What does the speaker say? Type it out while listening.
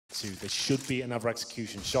There should be another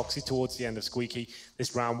execution. Shoxy towards the end of Squeaky.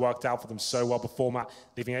 This round worked out for them so well before Matt,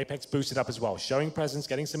 leaving Apex boosted up as well, showing presence,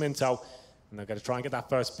 getting some intel, and they're going to try and get that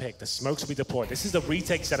first pick. The smokes will be deployed. This is the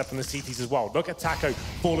retake setup from the CTs as well. Look at Taco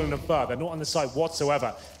falling in fur. They're not on the side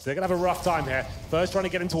whatsoever, so they're going to have a rough time here. First trying to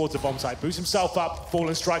get in towards the bomb site, boost himself up,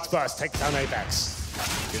 Fallen strikes first, takes down Apex.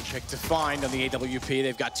 Good pick to find on the AWP.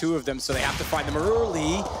 They've got two of them, so they have to find them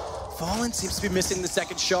early. Fallen seems to be missing the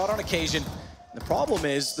second shot on occasion. The problem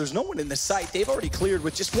is, there's no one in the site. They've already cleared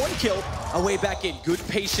with just one kill. Away back in. Good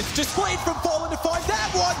patience displayed from Fallen to find that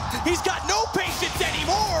one. He's got no patience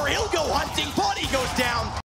anymore. He'll go hunting. Body goes down.